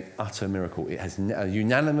will be an utter miracle. It has a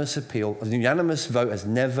unanimous appeal, a unanimous vote has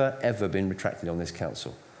never, ever been retracted on this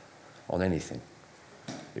council, on anything.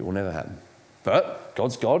 It will never happen. But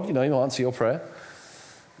God's God, he'll answer your prayer.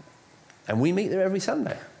 And we meet there every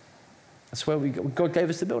Sunday. That's where God gave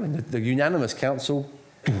us the building. The unanimous council,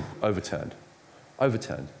 overturned.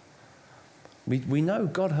 We know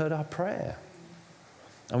God heard our prayer.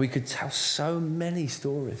 And we could tell so many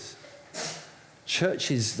stories.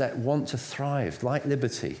 Churches that want to thrive, like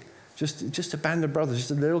Liberty. Just a band of brothers,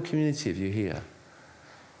 just a little community of you here.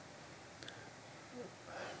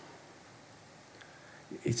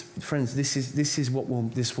 Friends, this is what will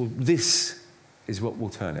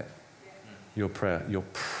turn it. Your prayer,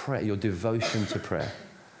 your devotion to prayer.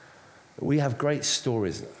 We have great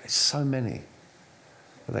stories, so many.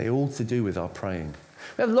 But they all to do with our praying.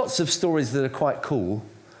 We have lots of stories that are quite cool.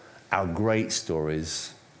 Our great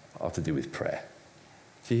stories are to do with prayer.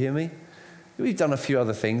 Do you hear me? We've done a few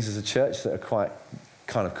other things as a church that are quite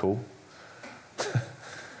kind of cool.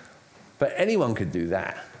 But anyone could do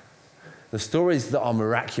that. The stories that are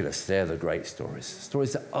miraculous, they're the great stories.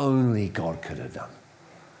 Stories that only God could have done.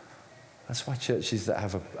 That's why churches that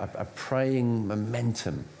have a praying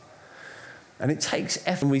momentum. And it takes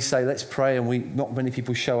effort. When we say, let's pray, and not many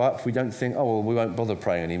people show up, we don't think, we won't bother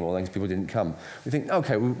praying anymore, because people didn't come. We think,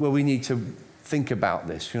 okay, we need to think about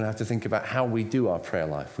this. We're going to have to think about how we do our prayer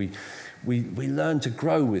life. We learn to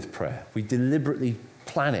grow with prayer. We deliberately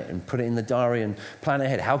plan it and put it in the diary and plan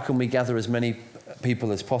ahead. How can we gather as many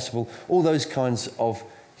people as possible? All those kinds of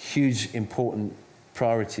huge, important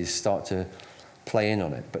priorities start to play in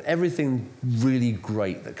on it. But everything really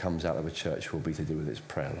great that comes out of a church will be to do with its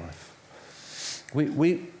prayer life.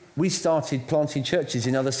 We started planting churches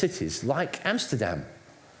in other cities, like Amsterdam,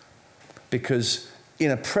 because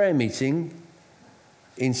in a prayer meeting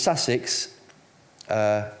in Sussex,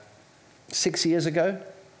 6 years ago,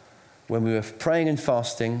 when we were praying and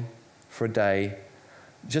fasting for a day,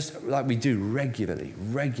 just like we do regularly,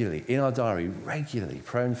 in our diary, regularly,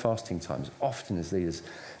 prayer and fasting times, often as leaders,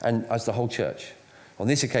 and as the whole church. On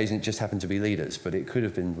this occasion, it just happened to be leaders, but it could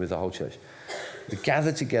have been with the whole church. We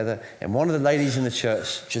gathered together, and one of the ladies in the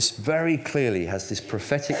church just very clearly has this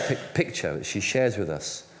prophetic picture that she shares with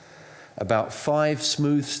us about 5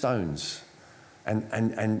 smooth stones.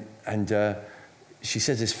 And she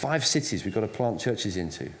says there's 5 cities we've got to plant churches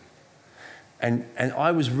into. And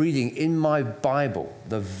I was reading in my Bible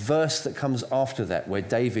the verse that comes after that, where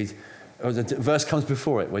David, or the verse comes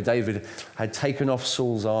before it, where David had taken off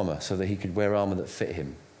Saul's armor so that he could wear armor that fit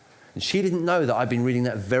him. And she didn't know that I'd been reading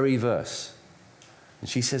that very verse. And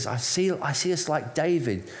she says, I see us like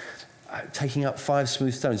David taking up 5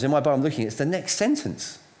 smooth stones. In my Bible, I'm looking, it's the next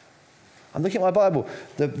sentence. I'm looking at my Bible.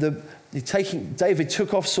 David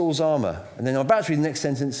took off Saul's armor. And then I'm about to read the next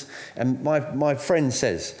sentence, and my friend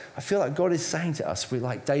says, I feel like God is saying to us, we're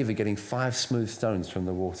like David getting 5 smooth stones from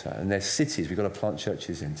the water. And there's cities we've got to plant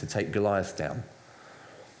churches in to take Goliath down.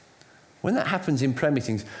 When that happens in prayer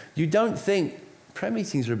meetings, you don't think, prayer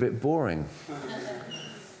meetings are a bit boring.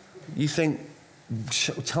 You think,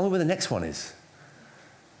 tell me where the next one is.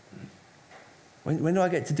 When do I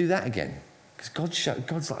get to do that again? Because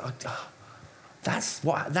God's like,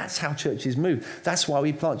 that's how churches move. That's why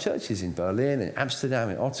we plant churches in Berlin, in Amsterdam,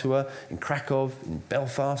 in Ottawa, in Krakow, in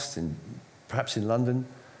Belfast, and perhaps in London.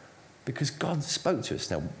 Because God spoke to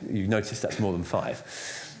us. Now, you notice that's more than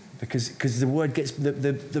 5. Because the word gets,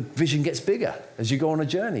 the vision gets bigger. As you go on a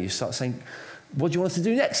journey, you start saying, what do you want us to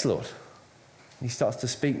do next, Lord? And he starts to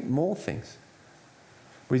speak more things.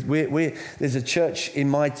 There's a church in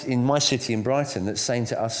my city, in Brighton, that's saying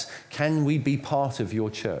to us, can we be part of your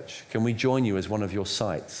church? Can we join you as one of your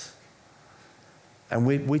sites? And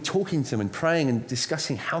we're talking to them and praying and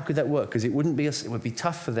discussing how could that work, because it would be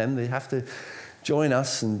tough for them. They'd have to join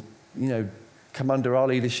us and, come under our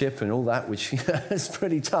leadership and all that, which is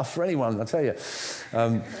pretty tough for anyone, I'll tell you.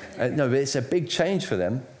 No, but it's a big change for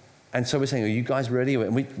them. And so we're saying, are you guys ready?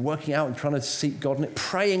 And we're working out and trying to seek God and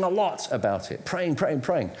praying a lot about it.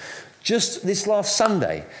 Praying. Just this last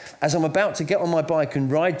Sunday, as I'm about to get on my bike and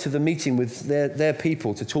ride to the meeting with their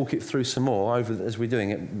people to talk it through some more, as we're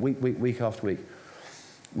doing it week after week,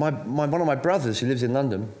 one of my brothers who lives in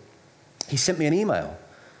London, he sent me an email.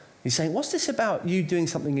 He's saying, what's this about you doing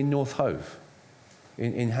something in North Hove,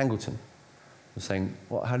 in Hangleton? I was saying,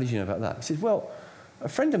 well, how did you know about that? He said, well, a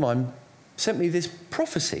friend of mine sent me this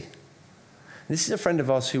prophecy. This is a friend of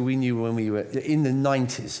ours who we knew when we were in the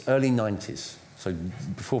 90s, early 90s, so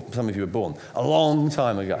before some of you were born, a long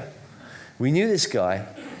time ago. We knew this guy,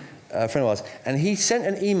 a friend of ours, and he sent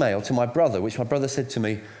an email to my brother, which my brother said to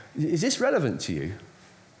me, is this relevant to you?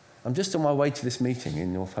 I'm just on my way to this meeting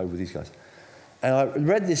in North Hove with these guys. And I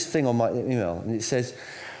read this thing on my email, and it says,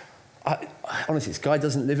 honestly, this guy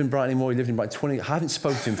doesn't live in Brighton anymore. He lived in Brighton 20 years. I haven't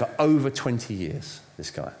spoken to him for over 20 years, this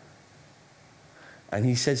guy. And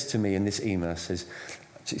he says to me in this email, he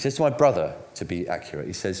says to my brother, to be accurate,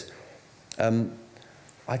 he says,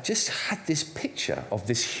 I just had this picture of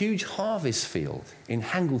this huge harvest field in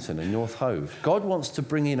Hangleton and North Hove. God wants to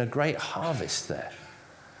bring in a great harvest there.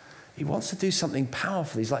 He wants to do something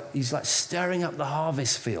powerful. He's like stirring up the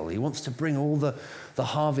harvest field. He wants to bring all the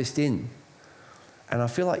harvest in. And I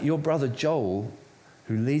feel like your brother Joel,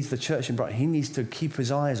 who leads the church in Brighton, he needs to keep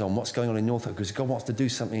his eyes on what's going on in North Hove, because God wants to do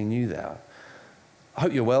something new there. I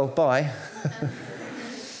hope you're well. Bye.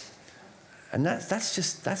 And that's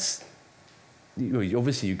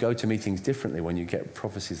obviously you go to meetings differently when you get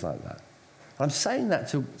prophecies like that. I'm saying that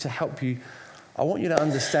to help you. I want you to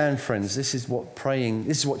understand, friends, this is what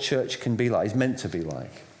church can be like, is meant to be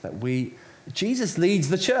like. Jesus leads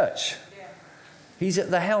the church. Yeah. He's at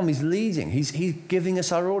the helm, he's leading, he's giving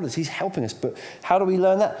us our orders, he's helping us. But how do we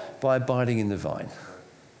learn that? By abiding in the vine.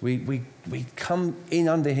 We come in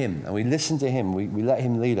under him and we listen to him. We let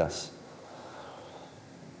him lead us.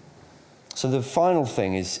 So the final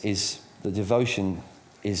thing is that devotion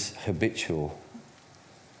is habitual.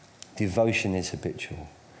 Devotion is habitual.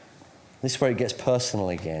 This is where it gets personal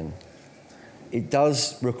again. It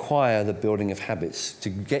does require the building of habits. To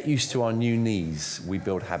get used to our new knees, we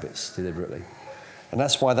build habits deliberately. And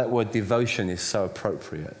that's why that word devotion is so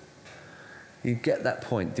appropriate. You get that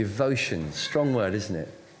point. Devotion, strong word, isn't it?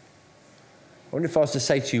 I wonder if I was to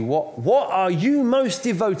say to you, what are you most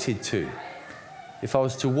devoted to? If I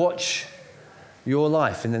was to watch your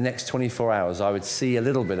life in the next 24 hours, I would see a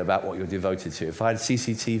little bit about what you're devoted to. If I had a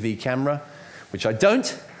CCTV camera, which I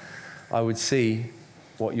don't, I would see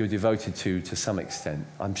what you're devoted to some extent.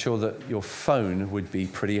 I'm sure that your phone would be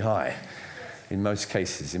pretty high in most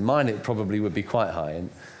cases. In mine, it probably would be quite high. And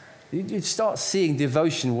you'd start seeing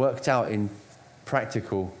devotion worked out in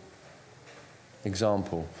practical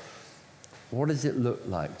example. What does it look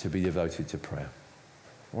like to be devoted to prayer?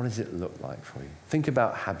 What does it look like for you? Think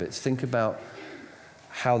about habits. Think about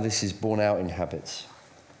how this is borne out in habits.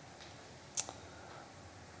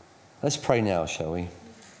 Let's pray now, shall we?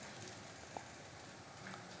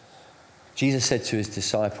 Jesus said to his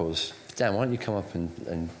disciples, Dan, why don't you come up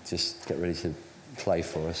and just get ready to play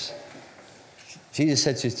for us? Jesus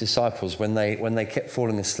said to his disciples when they kept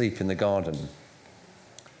falling asleep in the garden,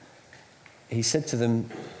 he said to them,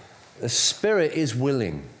 the spirit is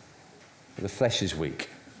willing, but the flesh is weak.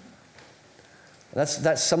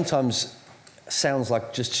 That sometimes sounds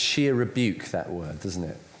like just sheer rebuke, that word, doesn't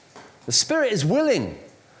it? The spirit is willing,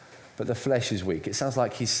 but the flesh is weak. It sounds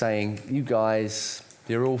like he's saying, you guys,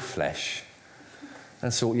 you're all flesh.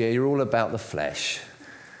 And so, yeah, you're all about the flesh.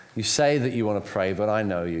 You say that you want to pray, but I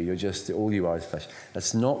know you. You're just, all you are is flesh.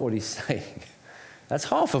 That's not what he's saying. That's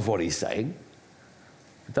half of what he's saying.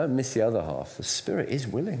 But don't miss the other half. The spirit is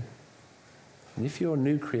willing. And if you're a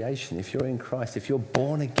new creation, if you're in Christ, if you're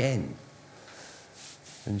born again,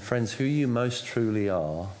 then friends, who you most truly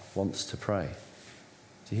are wants to pray.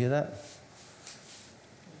 Do you hear that?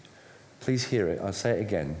 Please hear it. I'll say it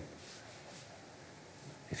again.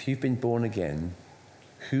 If you've been born again,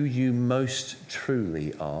 who you most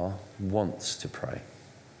truly are wants to pray.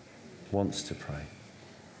 Wants to pray.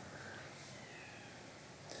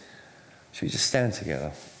 Should we just stand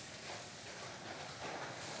together?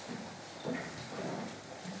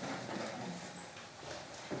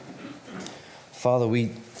 Father, we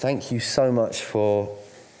thank you so much for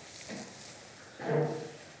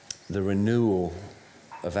the renewal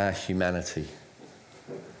of our humanity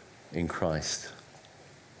in Christ.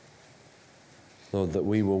 Lord, that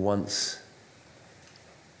we were once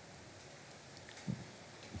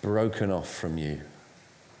broken off from you.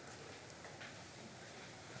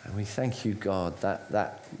 And we thank you, God,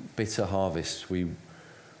 that bitter harvest we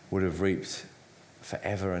would have reaped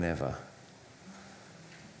forever and ever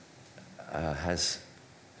has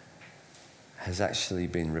actually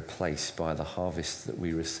been replaced by the harvest that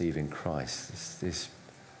we receive in Christ. This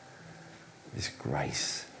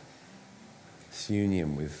grace, this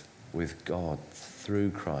union with God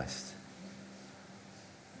through Christ.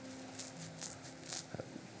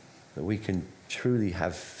 That we can truly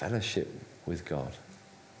have fellowship with God,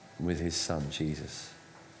 with his Son, Jesus.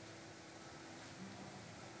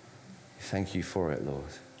 Thank you for it, Lord.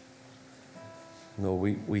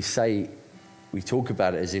 Lord, we talk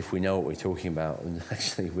about it as if we know what we're talking about, and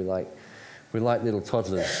actually we're like little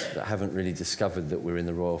toddlers that haven't really discovered that we're in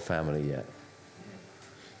the royal family yet.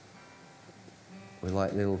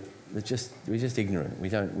 We're just ignorant. We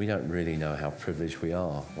don't really know how privileged we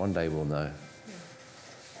are. One day we'll know.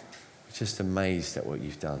 We're just amazed at what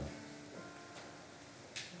you've done.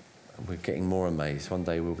 And we're getting more amazed. One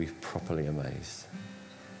day we'll be properly amazed.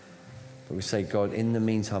 But we say, God, in the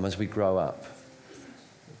meantime, as we grow up,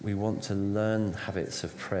 we want to learn habits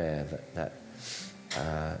of prayer that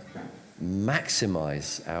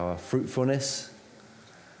maximize our fruitfulness,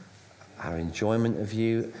 our enjoyment of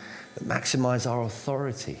you, that maximize our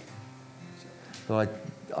authority. So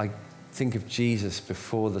I think of Jesus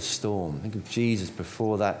before the storm. I think of Jesus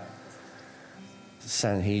before that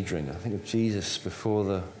Sanhedrin. I think of Jesus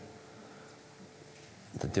before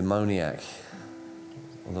the demoniac,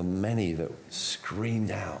 or the many that screamed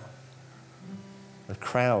out. The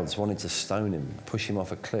crowds wanted to stone him, push him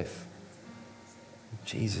off a cliff.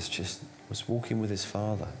 Jesus just was walking with his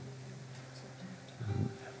Father.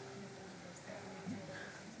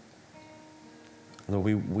 Lord,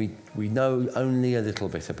 we know only a little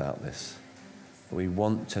bit about this. We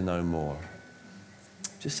want to know more.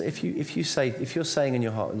 Just if you're saying in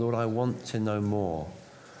your heart, Lord, I want to know more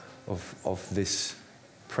of this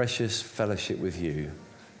precious fellowship with you,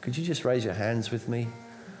 could you just raise your hands with me?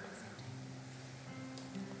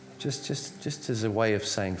 Just as a way of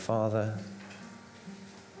saying, Father,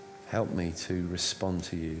 help me to respond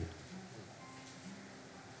to you.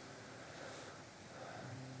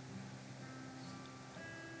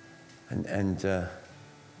 And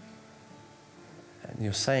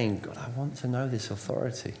you're saying, God, I want to know this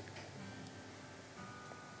authority.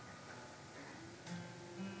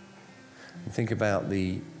 And think about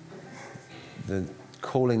the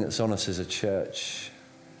calling that's on us as a church.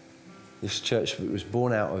 This church was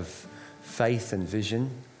born out of faith and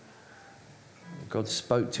vision. God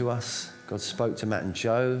spoke to us. God spoke to Matt and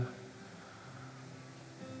Joe.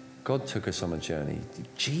 God took us on a journey.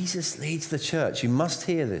 Jesus leads the church. You must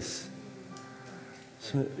hear this.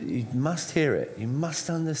 You must hear it. You must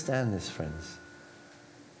understand this, friends.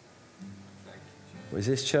 Was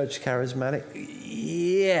this church charismatic?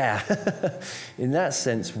 Yeah. In that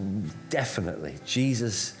sense, definitely.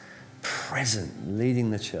 Jesus present,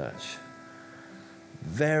 leading the church.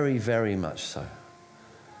 Very, very much so.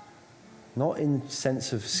 Not in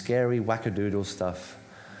sense of scary wackadoodle stuff,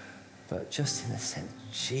 but just in the sense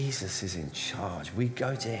Jesus is in charge. We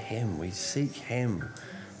go to him. We seek him.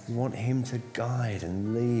 We want him to guide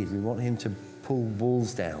and lead. We want him to pull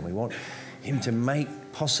walls down. We want him to make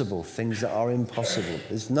possible things that are impossible.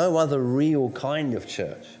 There's no other real kind of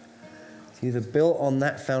church. It's either built on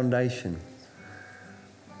that foundation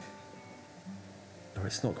or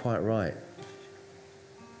it's not quite right.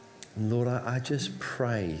 And Lord, I just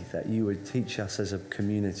pray that you would teach us as a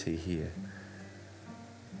community here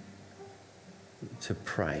to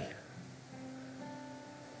pray.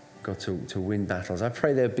 God, to win battles. I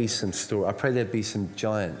pray there'd be some story. I pray there'd be some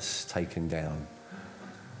giants taken down.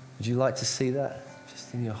 Would you like to see that?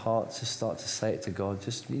 Just in your heart, just start to say it to God.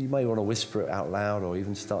 Just, you may want to whisper it out loud or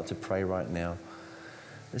even start to pray right now.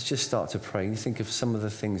 Let's just start to pray. You think of some of the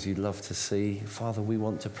things you'd love to see. Father, we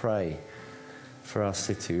want to pray for our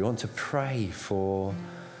city. We want to pray for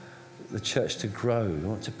the church to grow. We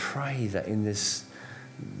want to pray that in this,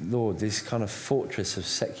 Lord, this kind of fortress of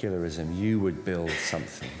secularism, you would build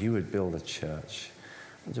something. You would build a church.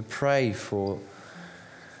 We want to pray for,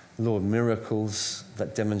 Lord, miracles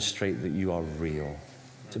that demonstrate that you are real.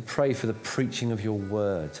 To pray for the preaching of your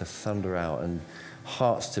word to thunder out and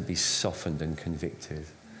hearts to be softened and convicted.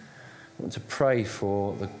 I want to pray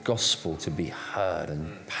for the gospel to be heard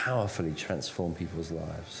and powerfully transform people's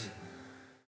lives.